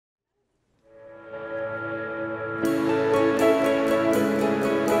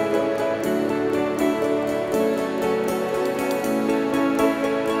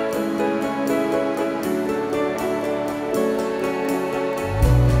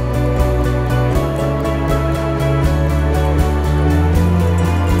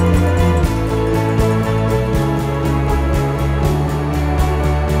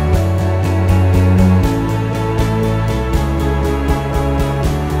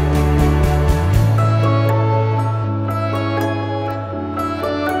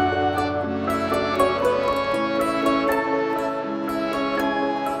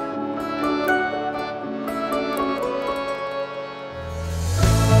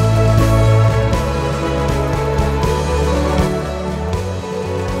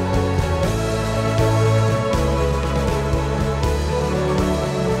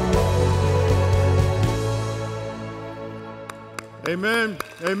Amen.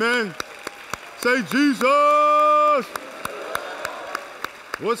 Amen. Say Jesus.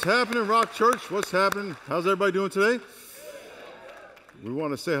 What's happening, Rock Church? What's happening? How's everybody doing today? We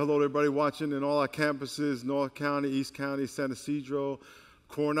want to say hello to everybody watching in all our campuses, North County, East County, San Isidro,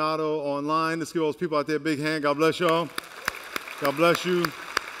 Coronado, online. Let's give those people out there a big hand. God bless y'all. God bless you.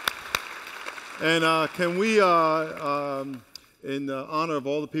 And can we, in honor of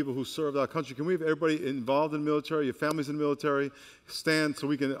all the people who served our country, can we have everybody involved in the military, your families in the military, stand so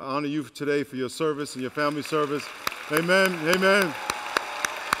we can honor you today for your service and your family service. Amen. Amen.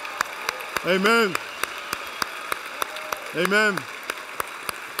 Amen. Amen.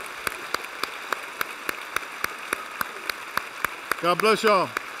 God bless y'all.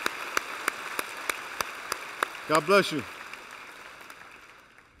 God bless you.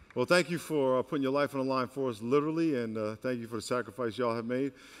 Well, thank you for putting your life on the line for us, literally, and thank you for the sacrifice y'all have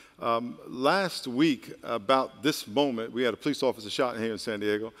made. Last week, about this moment, we had a police officer shot here in San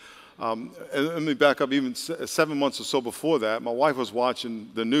Diego. And let me back up even 7 months or so before that. My wife was watching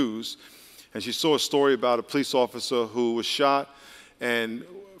the news, and she saw a story about a police officer who was shot, and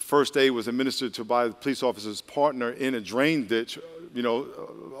first aid was administered to by the police officer's partner in a drain ditch, you know,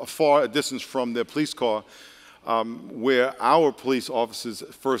 a far distance from their police car, where our police officers'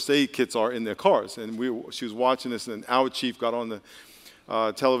 first aid kits are in their cars. And she was watching this, and our chief got on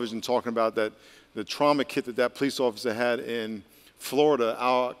the television talking about that the trauma kit that police officer had in Florida,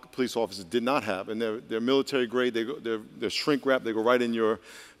 our police officers did not have. And they're military grade, they're shrink wrapped, they go right in your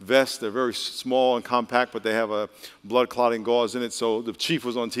vest. They're very small and compact, but they have a blood clotting gauze in it. So the chief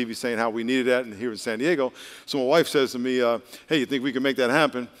was on TV saying how we needed that here in San Diego. So my wife says to me, hey, you think we can make that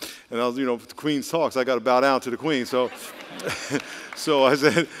happen? And I was, you know, the Queen's talks, I got to bow down to the Queen. So so I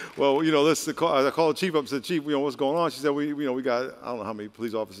said, well, you know, I called the chief up and said, Chief, you know, what's going on? She said, we got, I don't know how many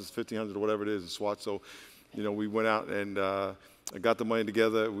police officers, 1,500 or whatever it is in SWAT. So, you know, we went out and I got the money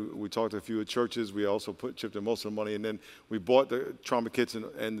together. We talked to a few churches. We also chipped in most of the money, and then we bought the trauma kits.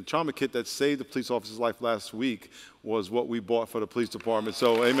 And the trauma kit that saved the police officer's life last week was what we bought for the police department.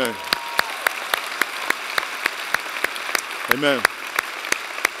 So, amen. Amen.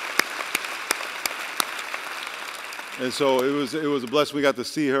 And so it was a blessing. We got to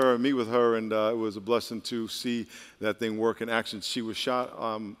see her and meet with her, and it was a blessing to see that thing work in action. She was shot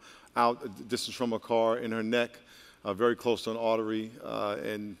out a distance from a car in her neck. Very close to an artery,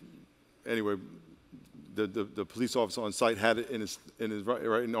 and anyway, the police officer on site had it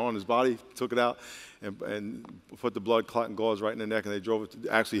right on his body, took it out, and put the blood clotting gauze right in the neck, and they drove it.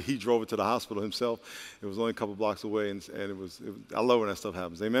 Actually, he drove it to the hospital himself. It was only a couple blocks away, and I love when that stuff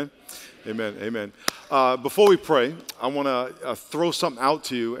happens. Amen, amen, amen. Before we pray, I want to throw something out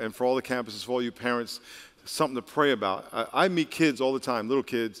to you, and for all the campuses, for all you parents, something to pray about. I meet kids all the time, little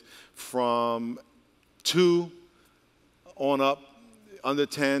kids, from 2 on up, under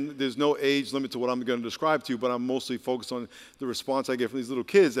 10. There's no age limit to what I'm going to describe to you, but I'm mostly focused on the response I get from these little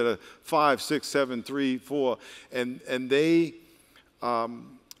kids that are 5, 6, 7, 3, 4, and they'll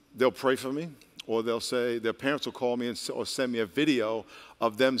pray for me, or they'll say, their parents will call me or send me a video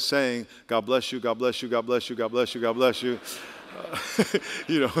of them saying, God bless you, God bless you, God bless you, God bless you, God bless you.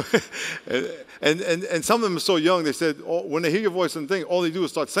 You know, and some of them are so young, they said, when they hear your voice and thing, all they do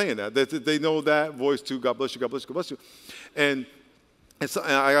is start saying that. They know that voice too, God bless you, God bless you, God bless you. And so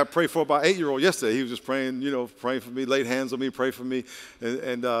I got prayed for about 8-year-old yesterday. He was just praying, you know, praying for me, laid hands on me, prayed for me,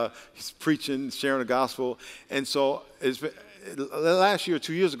 and he's preaching, sharing the gospel. And so last year,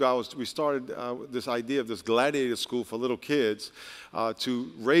 2 years ago, we started this idea of this gladiator school for little kids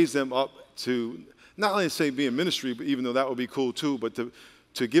to raise them up to not only say be in ministry, but even though that would be cool too, but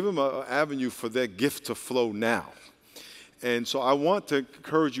to give them an avenue for their gift to flow now. And so I want to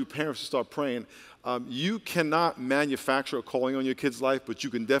encourage you parents to start praying. You cannot manufacture a calling on your kid's life, but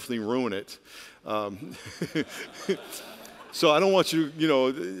you can definitely ruin it. So I don't want you, you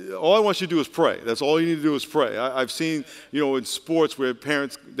know, all I want you to do is pray. That's all you need to do is pray. I've seen, you know, in sports where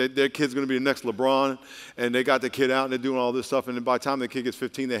parents, their kid's going to be the next LeBron, and they got the kid out and they're doing all this stuff, and then by the time the kid gets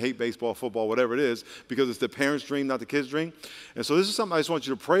 15, they hate baseball, football, whatever it is, because it's the parents' dream, not the kid's dream. And so this is something I just want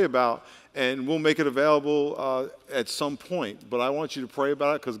you to pray about, and we'll make it available at some point. But I want you to pray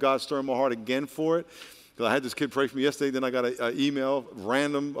about it because God's stirring my heart again for it. Because I had this kid pray for me yesterday, then I got an email,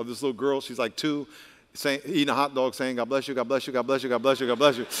 random, of this little girl. She's like 2. Eating a hot dog, saying, God bless you, God bless you, God bless you, God bless you, God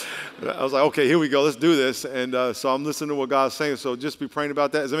bless you. I was like, okay, here we go, let's do this. And so I'm listening to what God's saying, so just be praying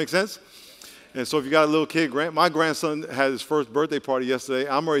about that. Does that make sense? And so if you got a little kid, my grandson had his first birthday party yesterday.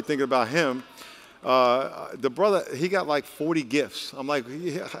 I'm already thinking about him. The brother, he got like 40 gifts. I'm like,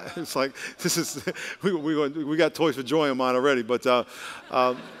 yeah, it's like, this is, we got toys for joy in mine already. But you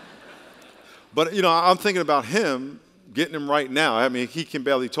know, I'm thinking about him getting him right now. I mean, he can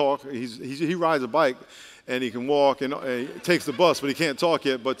barely talk. He rides a bike, and he can walk, and he takes the bus, but he can't talk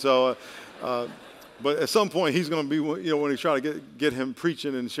yet. But at some point, he's going to be, when he try to get him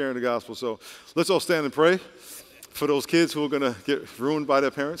preaching and sharing the gospel. So let's all stand and pray for those kids who are going to get ruined by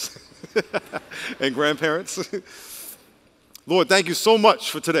their parents and grandparents. Lord, thank you so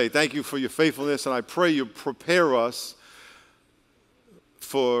much for today. Thank you for your faithfulness, and I pray you prepare us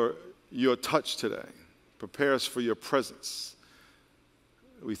for your touch today. Prepare us for your presence.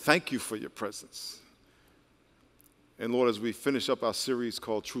 We thank you for your presence. And Lord, as we finish up our series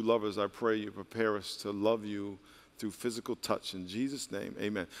called True Lovers, I pray you prepare us to love you through physical touch. In Jesus' name,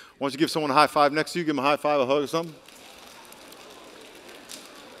 amen. Why don't you give someone a high five next to you? Give them a high five, a hug or something.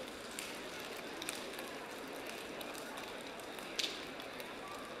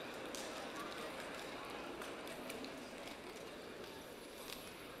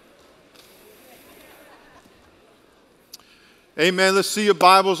 Amen. Let's see your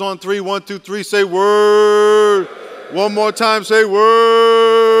Bibles on 3. 1, 2, 3. Say word. One more time. Say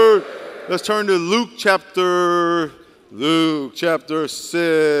word. Let's turn to Luke chapter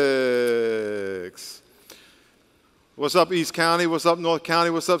 6. What's up, East County? What's up, North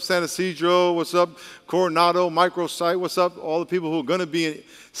County? What's up, San Ysidro? What's up, Coronado, Microsite? What's up, all the people who are going to be in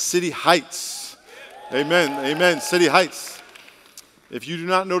City Heights? Amen. Amen. City Heights. If you do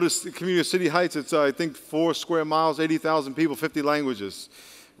not know the community of City Heights, it's, I think, 4 square miles, 80,000 people, 50 languages,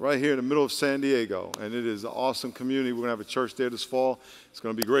 right here in the middle of San Diego. And it is an awesome community. We're going to have a church there this fall. It's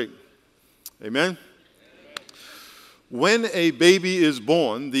going to be great. Amen? When a baby is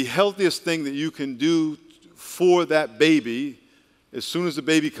born, the healthiest thing that you can do for that baby, as soon as the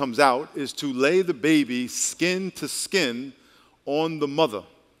baby comes out, is to lay the baby skin to skin on the mother.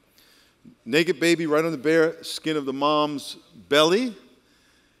 Naked baby right on the bare skin of the mom's belly.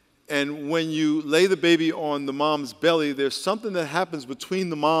 And when you lay the baby on the mom's belly, there's something that happens between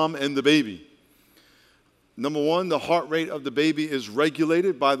the mom and the baby. Number one, the heart rate of the baby is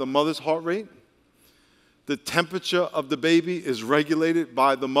regulated by the mother's heart rate. The temperature of the baby is regulated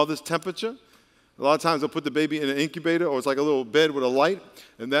by the mother's temperature. A lot of times they'll put the baby in an incubator, or it's like a little bed with a light,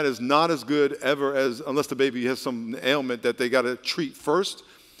 and that is not as good ever unless the baby has some ailment that they got to treat first.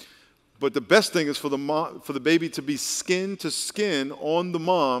 But the best thing is for the baby to be skin to skin on the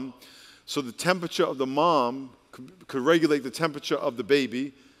mom, so the temperature of the mom could regulate the temperature of the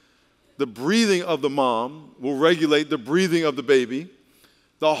baby. The breathing of the mom will regulate the breathing of the baby.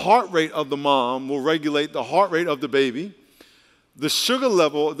 The heart rate of the mom will regulate the heart rate of the baby. The sugar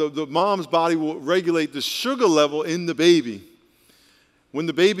level, the mom's body will regulate the sugar level in the baby. When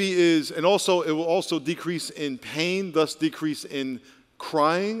the baby is, and also it will also decrease in pain, thus decrease in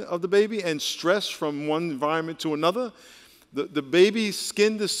crying of the baby and stress from one environment to another. The baby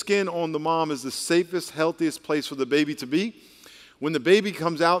skin to skin on the mom is the safest, healthiest place for the baby to be. When the baby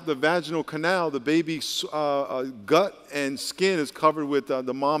comes out the vaginal canal, the baby's gut and skin is covered with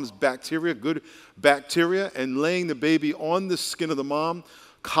the mom's bacteria, good bacteria, and laying the baby on the skin of the mom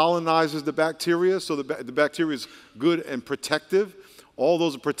colonizes the bacteria, so the bacteria is good and protective. All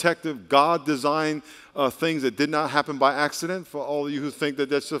those are protective, God-designed things that did not happen by accident. For all of you who think that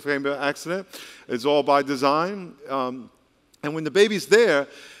that stuff came by accident, it's all by design. And when the baby's there,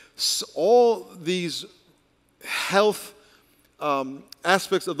 all these health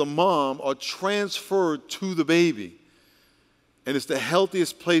aspects of the mom are transferred to the baby. And it's the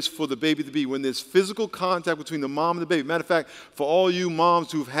healthiest place for the baby to be when there's physical contact between the mom and the baby. Matter of fact, for all you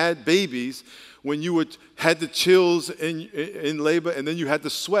moms who've had babies, when you had the chills in labor and then you had the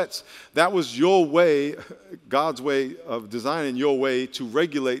sweats, that was your way, God's way of designing your way to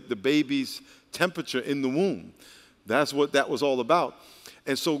regulate the baby's temperature in the womb. That's what that was all about.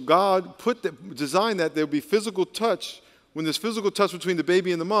 And so God designed that there would be physical touch. When there's physical touch between the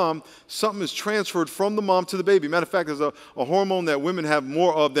baby and the mom, something is transferred from the mom to the baby. Matter of fact, there's a hormone that women have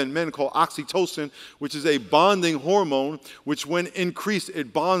more of than men called oxytocin, which is a bonding hormone, which when increased,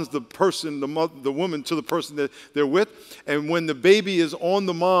 it bonds the person, the woman, to the person that they're with. And when the baby is on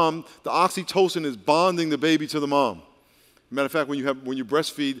the mom, the oxytocin is bonding the baby to the mom. Matter of fact, when you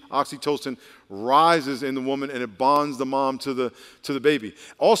breastfeed, oxytocin rises in the woman and it bonds the mom to the baby.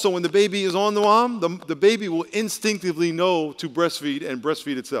 Also, when the baby is on the mom, the baby will instinctively know to breastfeed and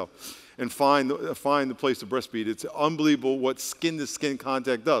breastfeed itself and find the place to breastfeed. It's unbelievable what skin-to-skin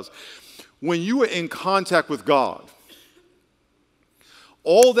contact does. When you are in contact with God,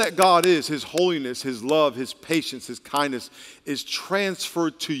 all that God is, His holiness, His love, His patience, His kindness, is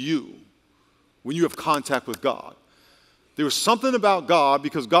transferred to you when you have contact with God. There was something about God,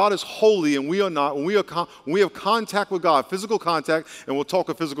 because God is holy and we are not. When we have contact with God, physical contact, and we'll talk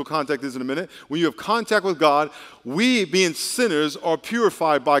what physical contact is in a minute. When you have contact with God, we, being sinners, are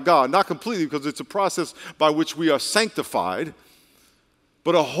purified by God. Not completely, because it's a process by which we are sanctified.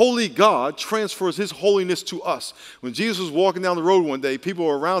 But a holy God transfers his holiness to us. When Jesus was walking down the road one day, people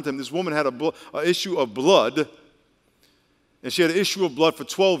were around him. This woman had an issue of blood. And she had an issue of blood for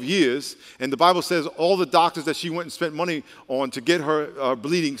 12 years. And the Bible says all the doctors that she went and spent money on to get her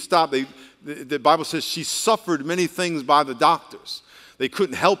bleeding stopped, the Bible says she suffered many things by the doctors. They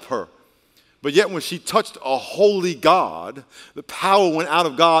couldn't help her. But yet when she touched a holy God, the power went out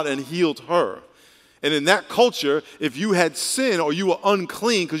of God and healed her. And in that culture, if you had sin or you were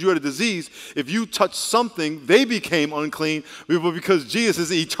unclean because you had a disease, if you touched something, they became unclean. But because Jesus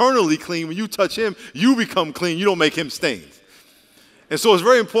is eternally clean, when you touch him, you become clean. You don't make him stained. And so it's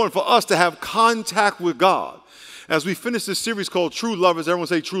very important for us to have contact with God. As we finish this series called True Lovers, everyone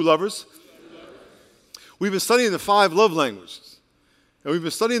say True Lovers. We've been studying the 5 love languages. And we've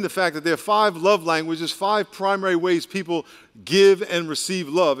been studying the fact that there are 5 love languages, 5 primary ways people give and receive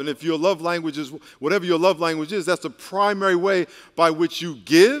love. And if your love language is, whatever your love language is, that's the primary way by which you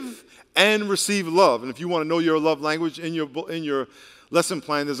give and receive love. And if you want to know your love language, in your lesson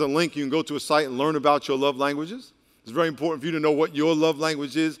plan, there's a link. You can go to a site and learn about your love languages. It's very important for you to know what your love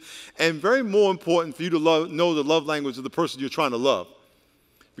language is, and very more important for you to know the love language of the person you're trying to love.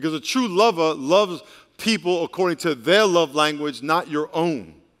 Because a true lover loves people according to their love language, not your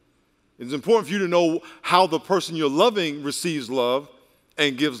own. It's important for you to know how the person you're loving receives love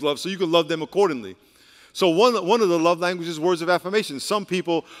and gives love, so you can love them accordingly. So one of the love languages is words of affirmation. Some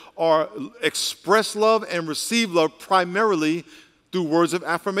people express love and receive love primarily through words of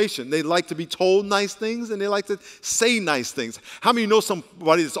affirmation. They like to be told nice things, and they like to say nice things. How many of you know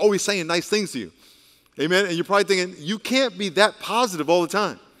somebody that's always saying nice things to you? Amen? And you're probably thinking, you can't be that positive all the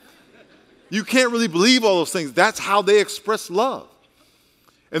time. You can't really believe all those things. That's how they express love.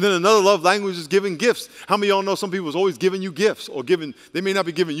 And then another love language is giving gifts. How many of y'all know some people is always giving you gifts, or they may not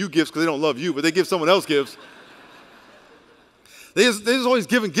be giving you gifts because they don't love you, but they give someone else gifts. They're just always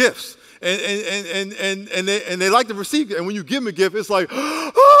giving gifts. And they like to receive it. And when you give them a gift, it's like,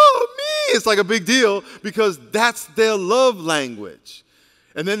 oh, me! It's like a big deal because that's their love language.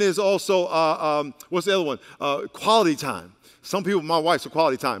 And then there's also, what's the other one? Quality time. Some people, my wife's a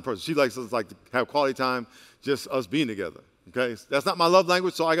quality time person. She likes us to have quality time, just us being together. Okay, that's not my love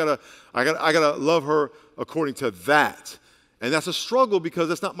language, so I gotta love her according to that. And that's a struggle because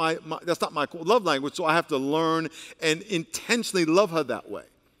that's not my love language. So I have to learn and intentionally love her that way.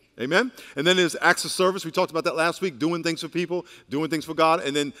 Amen? And then there's acts of service. We talked about that last week, doing things for people, doing things for God,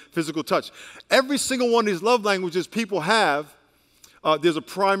 and then physical touch. Every single one of these love languages people have, there's a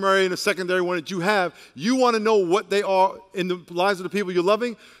primary and a secondary one that you have. You want to know what they are in the lives of the people you're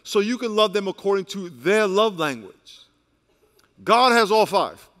loving so you can love them according to their love language. God has all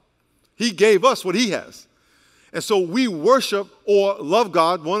 5. He gave us what he has. And so we worship or love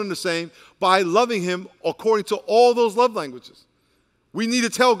God, one and the same, by loving him according to all those love languages. We need to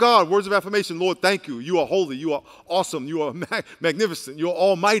tell God words of affirmation. Lord, thank you. You are holy. You are awesome. You are magnificent. You are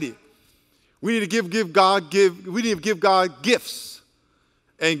almighty. We need to give God gifts.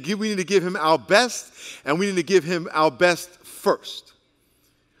 And we need to give him our best, and we need to give him our best first.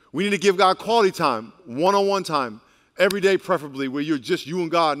 We need to give God quality time, one-on-one time, every day preferably, where you're just you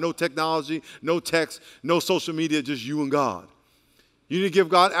and God, no technology, no text, no social media, just you and God. You need to give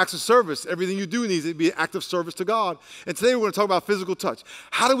God acts of service. Everything you do needs to be an act of service to God. And today we're going to talk about physical touch.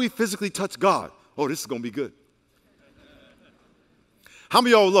 How do we physically touch God? Oh, this is going to be good. How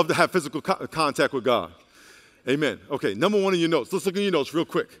many of y'all would love to have physical contact with God? Amen. Okay, number 1 in your notes. Let's look at your notes real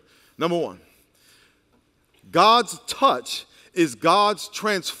quick. Number 1. God's touch is God's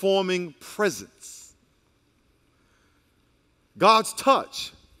transforming presence. God's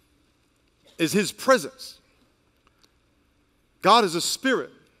touch is his presence. God is a spirit.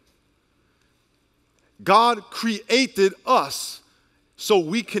 God created us so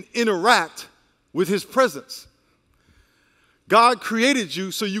we can interact with his presence. God created you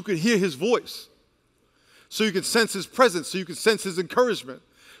so you can hear his voice, so you can sense his presence, so you can sense his encouragement,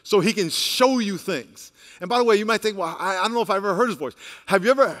 so he can show you things. And by the way, you might think, well, I don't know if I've ever heard his voice. Have you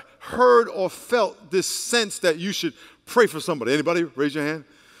ever heard or felt this sense that you should pray for somebody? Anybody? Raise your hand.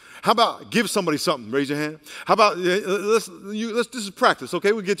 How about give somebody something? Raise your hand. How about, this is practice,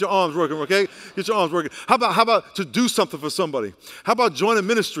 okay? We get your arms working, okay? Get your arms working. How about to do something for somebody? How about join a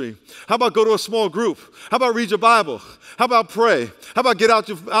ministry? How about go to a small group? How about read your Bible? How about pray? How about get out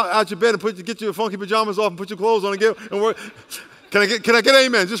your bed and get your funky pajamas off and put your clothes on and work? Can I get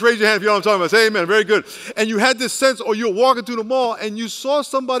amen? Just raise your hand if you know what I'm talking about. Say amen. Very good. And you had this sense, or you're walking through the mall and you saw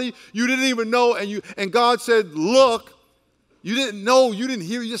somebody you didn't even know, and God said, look. You didn't know, you didn't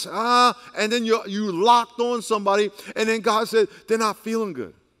hear, you just, and then you locked on somebody, and then God said, they're not feeling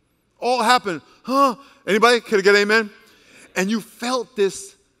good. All happened, Anybody? Can I get amen? And you felt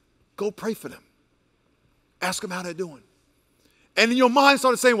this, go pray for them. Ask them how they're doing. And in your mind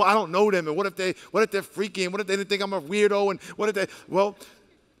started saying, well, I don't know them, and what if they're freaky, and what if they didn't think I'm a weirdo, and what if they, well,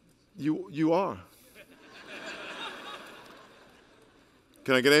 you are.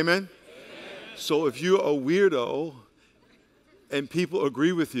 Can I get amen? So if you're a weirdo, and people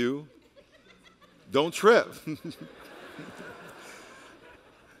agree with you, don't trip.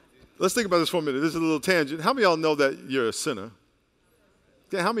 Let's think about this for a minute. This is a little tangent. How many of y'all know that you're a sinner?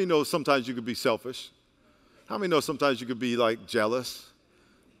 Okay, how many know sometimes you could be selfish? How many know sometimes you could be like jealous?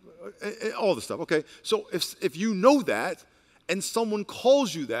 All the stuff, okay? So if you know that and someone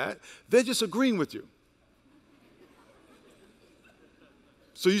calls you that, they're just agreeing with you.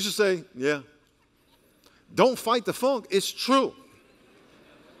 So you should say, yeah. Don't fight the funk. It's true.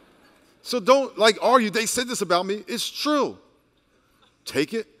 So don't argue. They said this about me. It's true.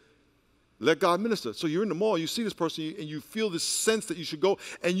 Take it. Let God minister. So you're in the mall. You see this person and you feel this sense that you should go.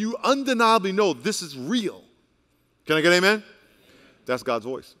 And you undeniably know this is real. Can I get amen? That's God's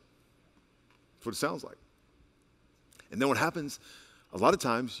voice. That's what it sounds like. And then what happens, a lot of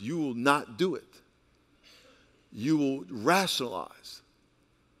times you will not do it. You will rationalize.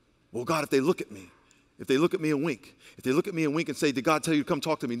 Well, God, if they look at me and wink, and say, did God tell you to come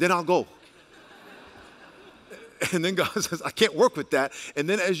talk to me? Then I'll go. And then God says, I can't work with that. And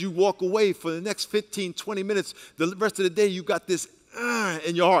then as you walk away for the next 15, 20 minutes, the rest of the day, you got this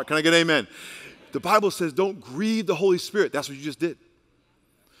in your heart. Can I get amen? The Bible says, don't grieve the Holy Spirit. That's what you just did.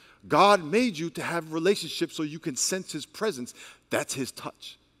 God made you to have relationships so you can sense his presence. That's his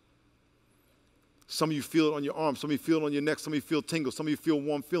touch. Some of you feel it on your arm. Some of you feel it on your neck. Some of you feel tingles. Some of you feel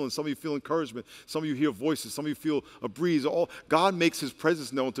warm feelings. Some of you feel encouragement. Some of you hear voices. Some of you feel a breeze. God makes his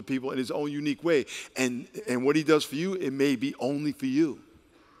presence known to people in his own unique way. And what he does for you, it may be only for you.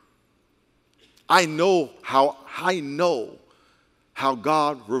 I know how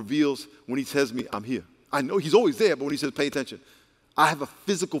God reveals when he tells me, I'm here. I know he's always there, but when he says, pay attention. I have a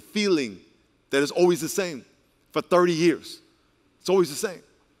physical feeling that is always the same for 30 years. It's always the same.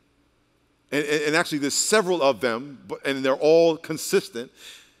 And actually, there's several of them, and they're all consistent.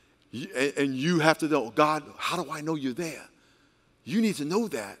 And you have to know, God, how do I know you're there? You need to know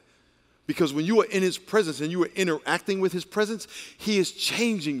that. Because when you are in his presence and you are interacting with his presence, he is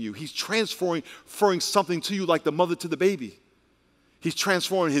changing you. He's transferring something to you like the mother to the baby. He's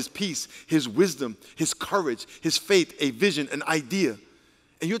transforming his peace, his wisdom, his courage, his faith, a vision, an idea.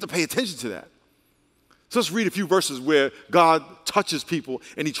 And you have to pay attention to that. So let's read a few verses where God touches people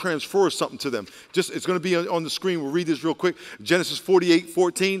and he transfers something to them. It's going to be on the screen. We'll read this real quick. Genesis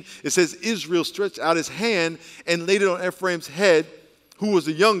 48:14. It says, Israel stretched out his hand and laid it on Ephraim's head, who was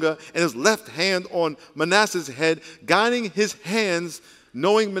the younger, and his left hand on Manasseh's head, guiding his hands,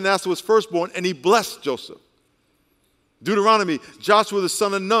 knowing Manasseh was firstborn, and he blessed Joseph. Deuteronomy, Joshua the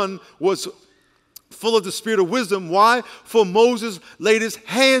son of Nun was full of the spirit of wisdom. Why? For Moses laid his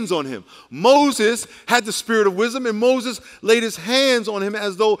hands on him. Moses had the spirit of wisdom, and Moses laid his hands on him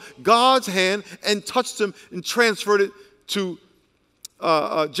as though God's hand, and touched him and transferred it to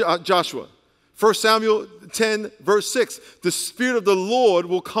Joshua. 1 Samuel 10, verse 6. The Spirit of the Lord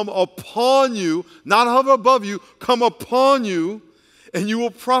will come upon you, not hover above you, come upon you, and you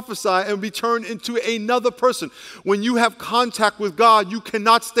will prophesy and be turned into another person. When you have contact with God, you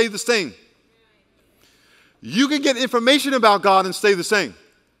cannot stay the same. You can get information about God and stay the same.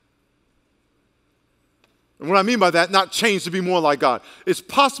 And what I mean by that, not change to be more like God. It's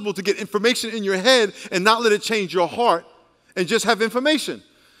possible to get information in your head and not let it change your heart and just have information.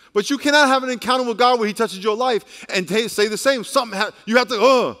 But you cannot have an encounter with God where he touches your life and stay the same. You have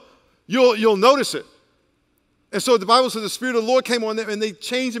to, you'll notice it. And so the Bible says the Spirit of the Lord came on them and they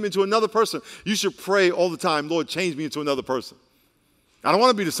changed him into another person. You should pray all the time, Lord, change me into another person. I don't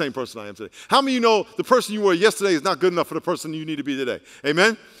want to be the same person I am today. How many of you know the person you were yesterday is not good enough for the person you need to be today?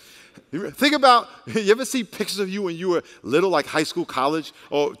 Amen? Think about, you ever see pictures of you when you were little, like high school, college,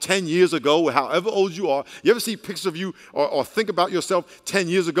 or 10 years ago, or however old you are? You ever see pictures of you or think about yourself 10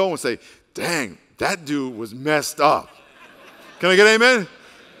 years ago and say, dang, that dude was messed up? Can I get an amen?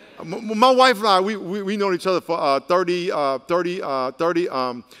 My wife and I, we known each other for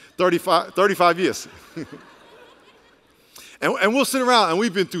 35 years. And we'll sit around, and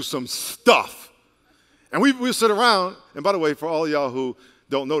we've been through some stuff. And we'll sit around, and by the way, for all of y'all who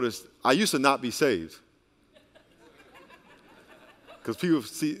don't notice, I used to not be saved. Because people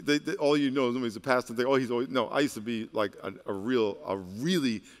see, all you know is he's a pastor. They think, oh, he's always, no, I used to be like a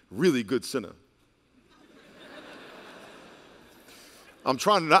really, really good sinner. I'm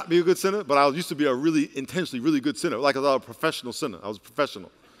trying to not be a good sinner, but I used to be a really intentionally really good sinner. Like I was a professional sinner. I was a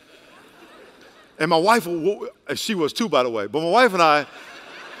professional. And my wife, she was too, by the way. But my wife and I,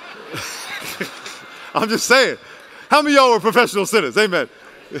 I'm just saying, how many of y'all were professional sinners? Amen.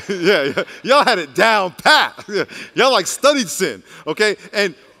 Yeah, y'all had it down pat. Y'all like studied sin, okay?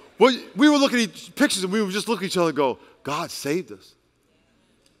 And we were looking at pictures and we would just look at each other and go, God saved us.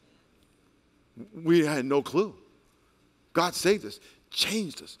 We had no clue. God saved us,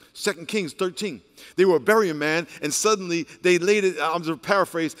 changed us. 2 Kings 13. They were burying a man and suddenly they laid it, I'm just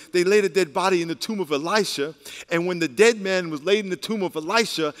paraphrase, they laid a dead body in the tomb of Elisha. And when the dead man was laid in the tomb of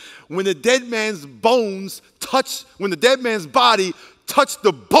Elisha, when the dead man's body touched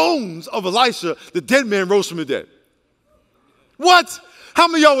the bones of Elisha, the dead man rose from the dead. What? How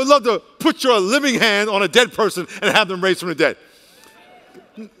many of y'all would love to put your living hand on a dead person and have them raised from the dead?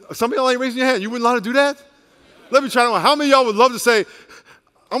 Some of y'all ain't raising your hand. You wouldn't allow to do that? Let me try that one. How many of y'all would love to say,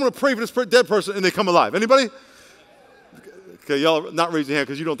 I'm going to pray for this dead person and they come alive? Anybody? Okay, y'all are not raising your hand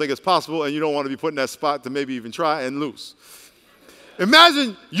because you don't think it's possible and you don't want to be put in that spot to maybe even try and lose.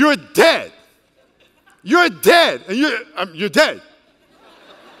 Imagine you're dead. You're dead and you're dead.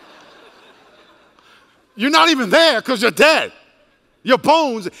 You're not even there because you're dead. Your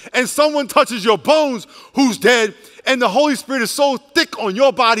bones, and someone touches your bones who's dead, and the Holy Spirit is so thick on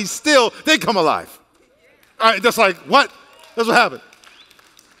your body still, they come alive. All right, that's like, what? That's what happened.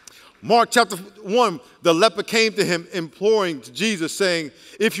 Mark chapter 1, the leper came to him imploring to Jesus, saying,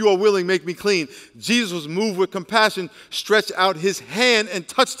 if you are willing, make me clean. Jesus was moved with compassion, stretched out his hand and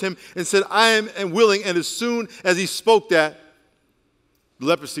touched him and said, I am willing. And as soon as he spoke that, the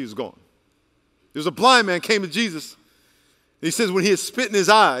leprosy was gone. There was a blind man came to Jesus. And he says when he had spit in his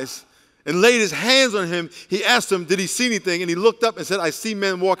eyes and laid his hands on him, he asked him, did he see anything? And he looked up and said, I see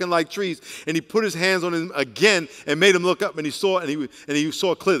men walking like trees. And he put his hands on him again and made him look up, and he saw, and he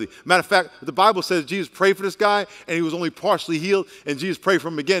saw clearly. Matter of fact, the Bible says Jesus prayed for this guy, and he was only partially healed, and Jesus prayed for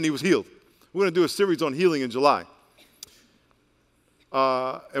him again, and he was healed. We're going to do a series on healing in July.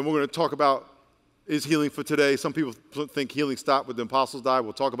 And we're going to talk about, is healing for today? Some people think healing stopped when the apostles died.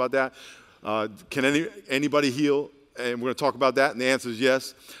 We'll talk about that. Can anybody heal? And we're going to talk about that, and the answer is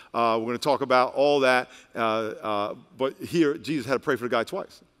yes. We're going to talk about all that. But here, Jesus had to pray for the guy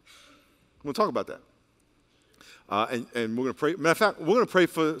twice. We're going to talk about that. And we're going to pray. Matter of fact, we're going to pray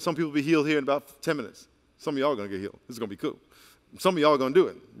for some people to be healed here in about 10 minutes. Some of y'all are going to get healed. This is going to be cool. Some of y'all are going to do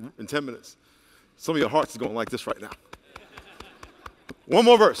it in 10 minutes. Some of your hearts are going like this right now. One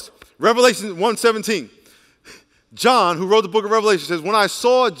more verse. Revelation 1:17. John, who wrote the book of Revelation, says, when I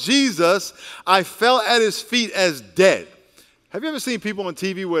saw Jesus, I fell at his feet as dead. Have you ever seen people on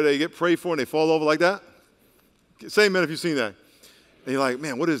TV where they get prayed for and they fall over like that? Say amen if you've seen that. And you're like,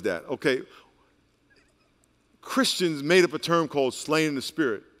 man, what is that? Okay. Christians made up a term called slain in the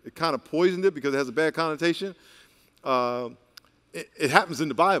spirit. It kind of poisoned it because it has a bad connotation. It happens in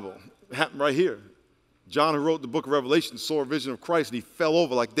the Bible. It happened right here. John, who wrote the book of Revelation, saw a vision of Christ and he fell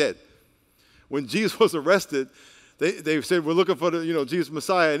over like dead. When Jesus was arrested, they said, we're looking for Jesus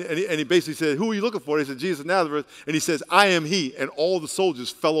Messiah. And he basically said, who are you looking for? They said, Jesus of Nazareth. And he says, I am he. And all the soldiers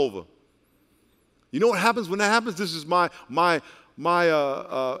fell over. You know what happens when that happens? This is my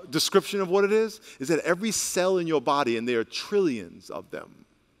description of what it is that every cell in your body, and there are trillions of them,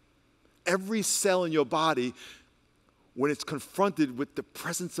 every cell in your body, when it's confronted with the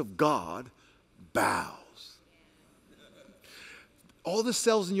presence of God, bows. All the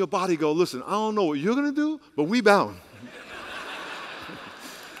cells in your body go, listen, I don't know what you're going to do, but we bow.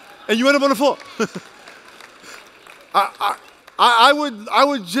 And you end up on the floor. I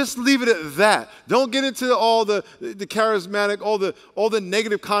would just leave it at that. Don't get into all the charismatic, all the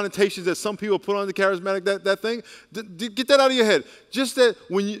negative connotations that some people put on the charismatic, that thing. Get that out of your head. Just that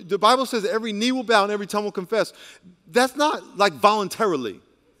when the Bible says every knee will bow and every tongue will confess, that's not like voluntarily.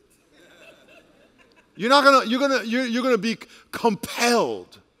 You're gonna be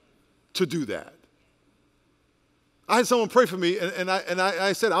compelled to do that. I had someone pray for me, and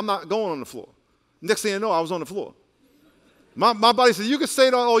I said, I'm not going on the floor. Next thing I know, I was on the floor. My body said, you can say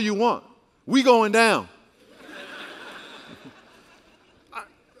that all you want. We going down.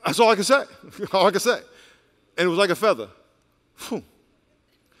 That's all I can say. All I can say. And it was like a feather. Whew.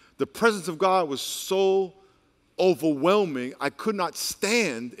 The presence of God was so overwhelming, I could not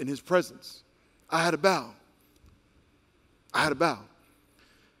stand in his presence. I had to bow. I had to bow.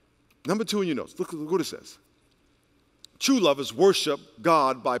 Number 2 in your notes. Look what it says. True lovers worship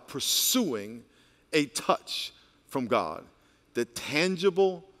God by pursuing a touch from God. the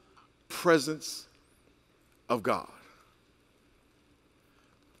tangible presence of God.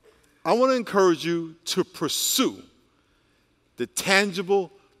 I want to encourage you to pursue the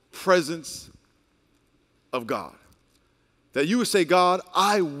tangible presence of God. That you would say, God,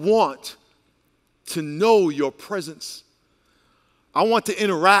 I want to know your presence. I want to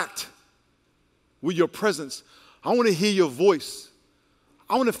interact with your presence. I want to hear your voice.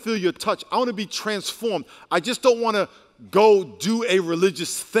 I want to feel your touch. I want to be transformed. I just don't want to go do a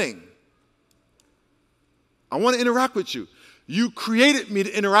religious thing. I want to interact with you. You created me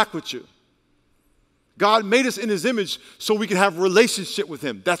to interact with you. God made us in his image so we can have a relationship with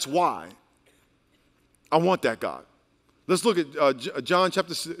him. That's why. I want that, God. Let's look at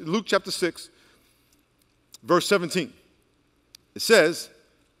Luke chapter 6, verse 17. It says,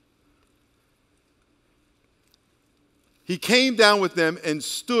 he came down with them and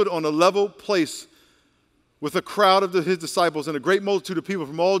stood on a level place with a crowd of his disciples and a great multitude of people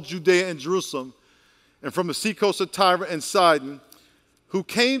from all Judea and Jerusalem and from the seacoast of Tyre and Sidon, who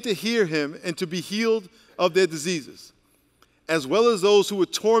came to hear him and to be healed of their diseases, as well as those who were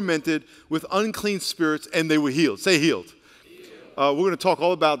tormented with unclean spirits, and they were healed. Say healed. We're going to talk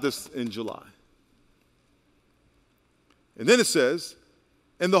all about this in July. And then it says,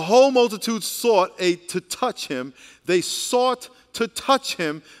 and the whole multitude sought to touch him. They sought to touch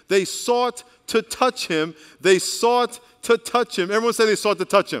him. They sought to touch him. They sought to touch him. Everyone say they sought to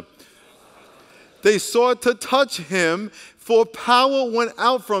touch him. They sought to touch him, for power went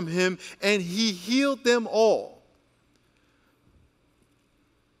out from him, and he healed them all.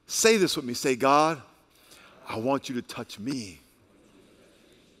 Say this with me. Say, God, I want you to touch me.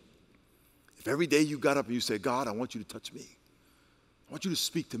 If every day you got up and you say, God, I want you to touch me. I want you to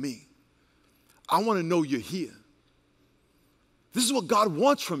speak to me. I want to know you're here. This is what God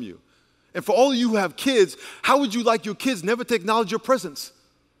wants from you. And for all of you who have kids, how would you like your kids never to acknowledge your presence?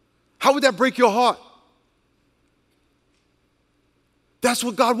 How would that break your heart? That's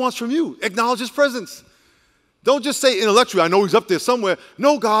what God wants from you. Acknowledge his presence. Don't just say intellectually, I know he's up there somewhere.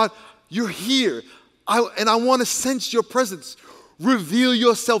 No, God, you're here. And I want to sense your presence. Reveal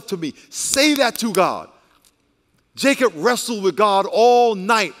yourself to me. Say that to God. Jacob wrestled with God all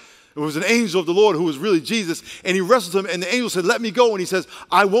night. It was an angel of the Lord who was really Jesus, and he wrestled him, and the angel said, let me go. And he says,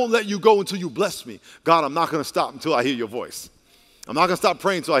 I won't let you go until you bless me. God, I'm not going to stop until I hear your voice. I'm not going to stop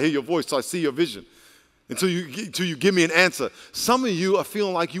praying until I hear your voice, until I see your vision, until you give me an answer. Some of you are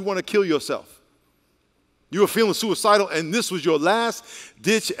feeling like you want to kill yourself. You are feeling suicidal, and this was your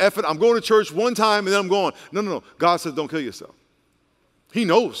last-ditch effort. I'm going to church one time, and then I'm going. No. God says, don't kill yourself. He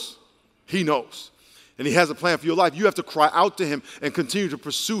knows. He knows. And he has a plan for your life. You have to cry out to him and continue to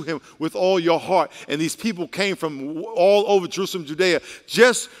pursue him with all your heart. And these people came from all over Jerusalem, Judea,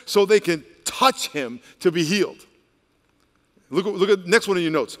 just so they can touch him to be healed. Look at the next one in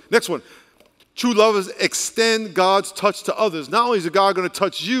your notes. Next one. True lovers extend God's touch to others. Not only is God going to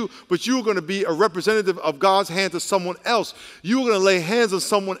touch you, but you're going to be a representative of God's hand to someone else. You're going to lay hands on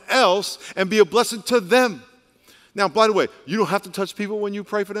someone else and be a blessing to them. Now, by the way, you don't have to touch people when you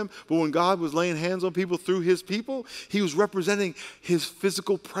pray for them, but when God was laying hands on people through his people, he was representing his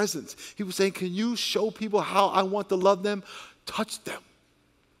physical presence. He was saying, can you show people how I want to love them? Touch them.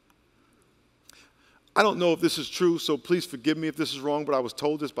 I don't know if this is true, so please forgive me if this is wrong, but I was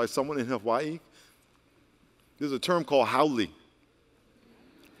told this by someone in Hawaii. There's a term called haole.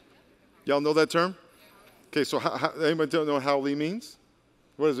 Y'all know that term? Okay, so anybody know what haole means?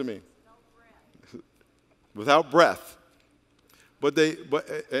 What does it mean? Without breath.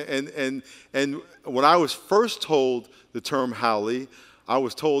 And when I was first told the term haole, I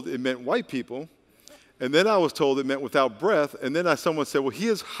was told it meant white people, and then I was told it meant without breath, and then someone said, well,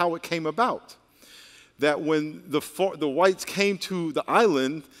 here's how it came about. That when the whites came to the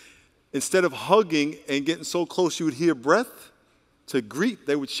island, instead of hugging and getting so close you would hear breath to greet,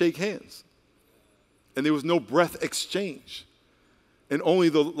 they would shake hands. And there was no breath exchange. And only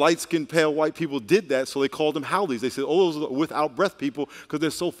the light-skinned, pale white people did that, so they called them haoles. They said, oh, those are without breath people because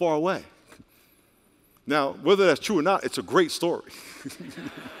they're so far away. Now, whether that's true or not, it's a great story.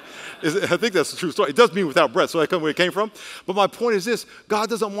 I think that's a true story. It does mean without breath, so that's where it came from. But my point is this, God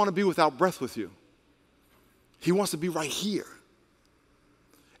doesn't want to be without breath with you. He wants to be right here.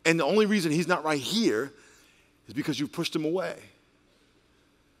 And the only reason he's not right here is because you pushed him away.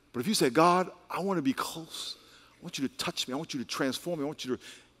 But if you say, God, I want to be close. I want you to touch me. I want you to transform me. I want you to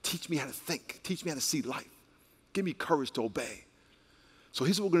teach me how to think. Teach me how to see life. Give me courage to obey. So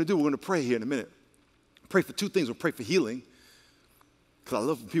here's what we're going to do. We're going to pray here in a minute. Pray for two things. We'll pray for healing, because I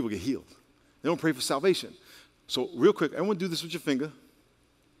love when people get healed. Then we'll pray for salvation. So real quick, everyone do this with your finger.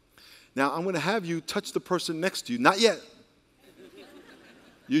 Now I'm going to have you touch the person next to you. Not yet.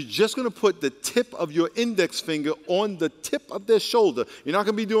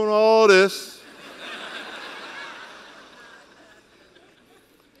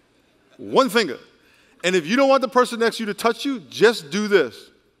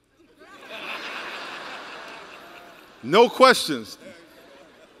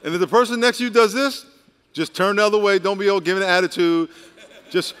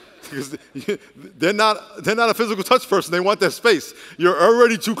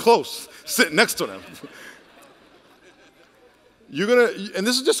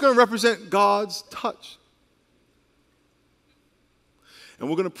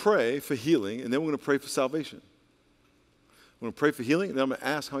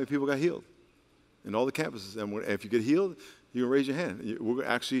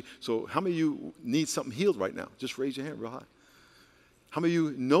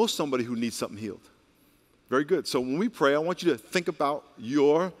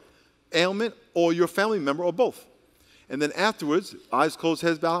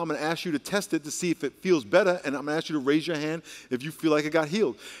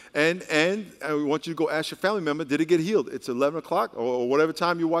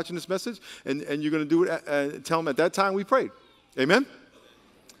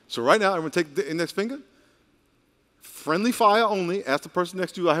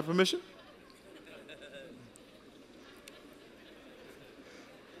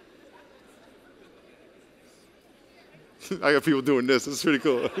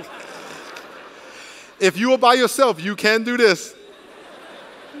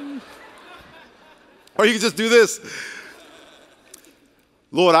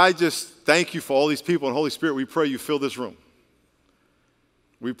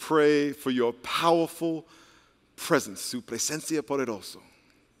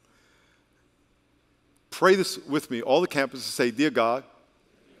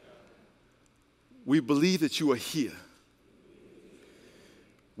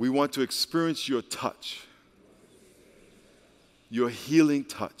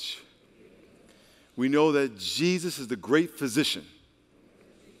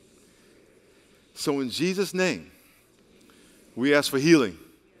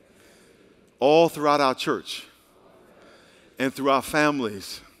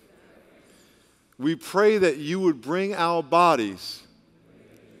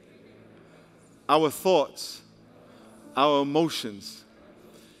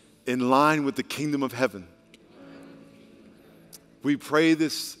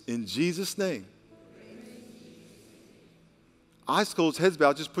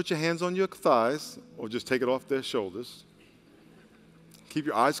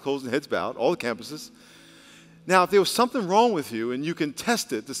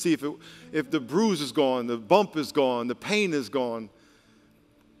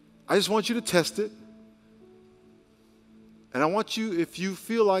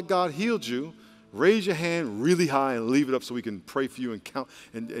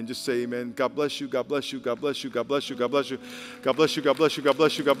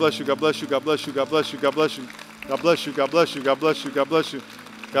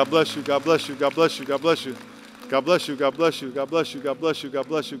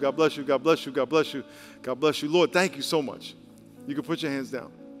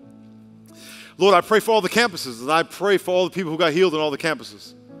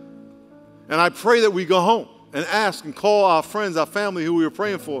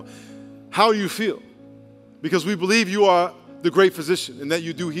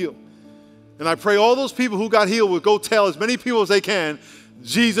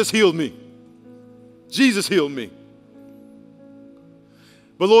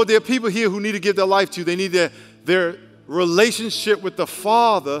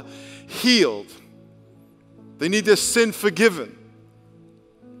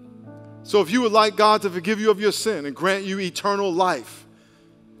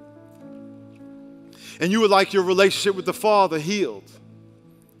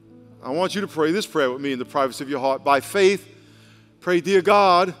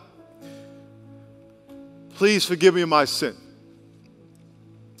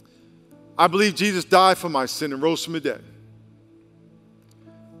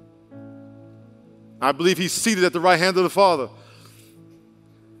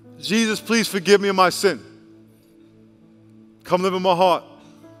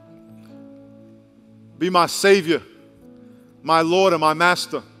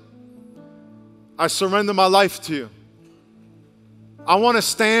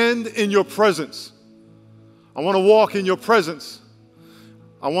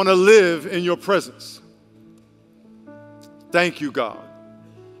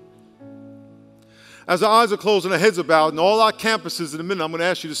 As our eyes are closed and our heads are bowed, and all our campuses in a minute, I'm going to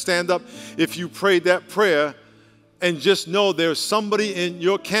ask you to stand up if you prayed that prayer, and just know there's somebody in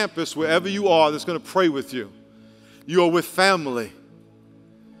your campus, wherever you are, that's going to pray with you. You are with family.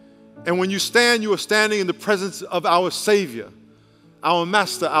 And when you stand, you are standing in the presence of our Savior, our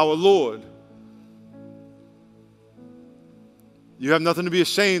Master, our Lord. You have nothing to be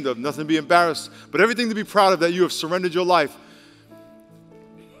ashamed of, nothing to be embarrassed, but everything to be proud of, that you have surrendered your life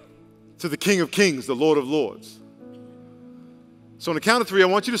to the King of Kings, the Lord of Lords. So on the count of 3, I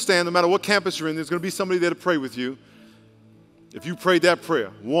want you to stand. No matter what campus you're in, there's going to be somebody there to pray with you. If you prayed that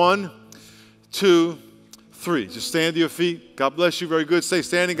prayer. 1, 2, 3. Just stand to your feet. God bless you. Very good. Stay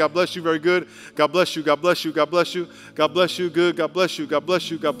standing. God bless you. Very good. God bless you. God bless you. God bless you. God bless you. Good. God bless you. God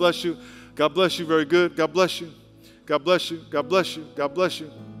bless you. God bless you. God bless you. Very good. God bless you. God bless you. God bless you. God bless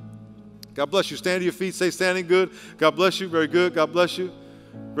you. God bless you. Stand to your feet. Stay standing. Good. God bless you. Very good. God bless you.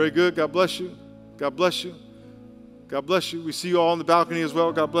 Very good. God bless you. God bless you. God bless you. We see you all on the balcony as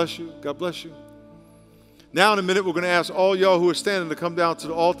well. God bless you. God bless you. Now in a minute, we're going to ask all y'all who are standing to come down to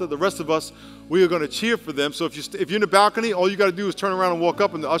the altar. The rest of us, we are going to cheer for them. So if you're in the balcony, all you got to do is turn around and walk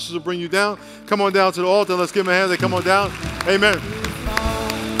up, and the ushers will bring you down. Come on down to the altar. Let's give them a hand. They come on down. Amen.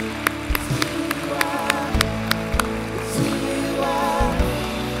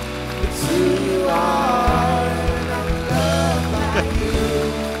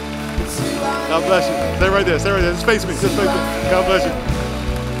 God bless you. Stay right there. Stay right there. Just face me. Just face me. God bless you.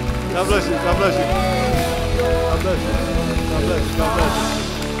 God bless you. God bless you. God bless you. God bless you. God bless you.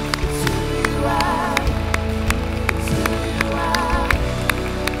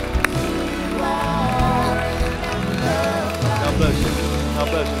 God bless you. God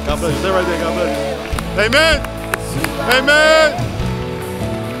bless you. God bless you. Stay right there. God bless you. Amen. Amen.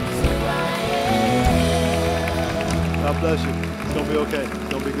 God bless you. It's going to be okay. It's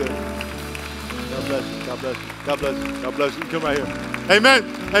going to be good. God bless you. God bless you. God bless you. God bless you. Come right here. Amen.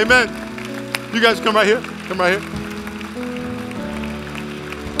 Amen. You guys come right here. Come right here.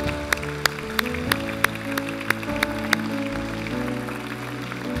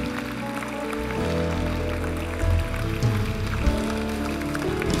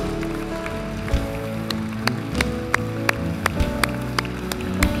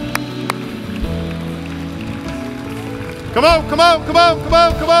 Come on, come on, come on, come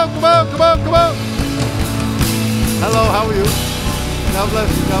on, come on, come on, come on, come on. Hello, how are you? God bless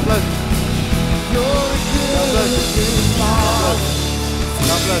you, God bless you. God bless you.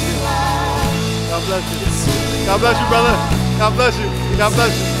 God bless you. God bless you. God bless you, brother. God bless you. God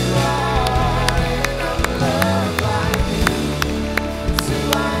bless you.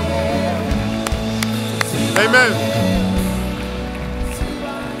 Amen.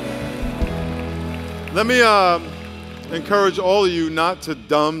 Let me encourage all of you not to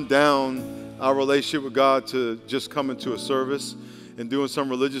dumb down our relationship with God to just coming to a service and doing some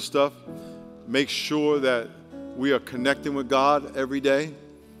religious stuff. Make sure that we are connecting with God every day.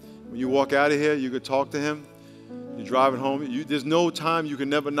 When you walk out of here, you can talk to Him. You're driving home. There's no time you can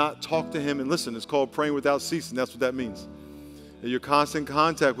never not talk to Him and listen. It's called praying without ceasing. That's what that means. You're constant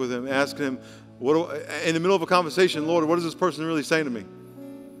contact with Him, asking Him, in the middle of a conversation, Lord, what is this person really saying to me?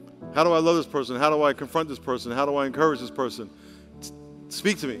 How do I love this person? How do I confront this person? How do I encourage this person?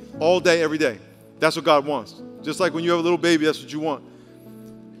 Speak to me all day, every day. That's what God wants. Just like when you have a little baby, that's what you want.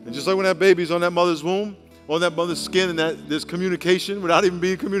 And just like when that baby's on that mother's womb, on that mother's skin, and that there's communication without even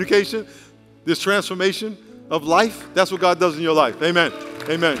being communication, this transformation of life, that's what God does in your life. Amen.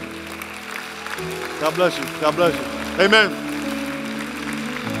 Amen. God bless you. God bless you. Amen.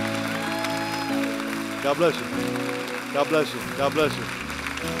 God bless you. God bless you. God bless you.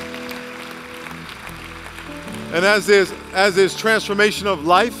 And as there's transformation of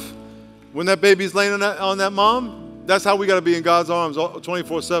life, when that baby's laying on that mom, that's how we got to be in God's arms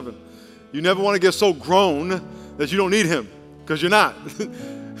 24/7. You never want to get so grown that you don't need Him, because you're not.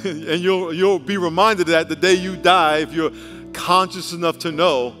 And you'll be reminded of that the day you die, if you're conscious enough to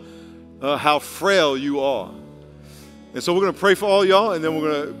know how frail you are. And so we're going to pray for all y'all, and then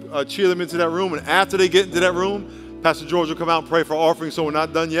we're going to cheer them into that room. And after they get into that room, Pastor George will come out and pray for offering, so we're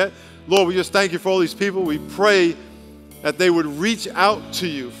not done yet. Lord, we just thank you for all these people. We pray that they would reach out to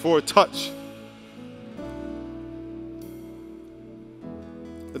you for a touch.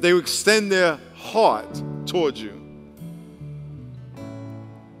 That they would extend their heart towards you.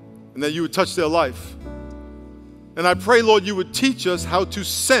 And that you would touch their life. And I pray, Lord, you would teach us how to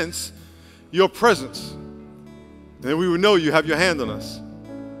sense your presence. And we would know you have your hand on us.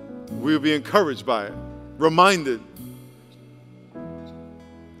 We would be encouraged by it, reminded.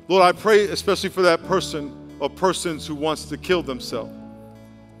 Lord, I pray especially for that person or persons who wants to kill themselves.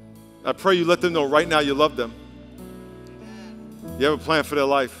 I pray you let them know right now you love them. You have a plan for their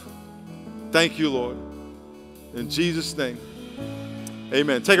life. Thank you, Lord. In Jesus' name,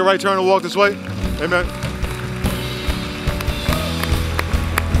 amen. Take a right turn and walk this way. Amen.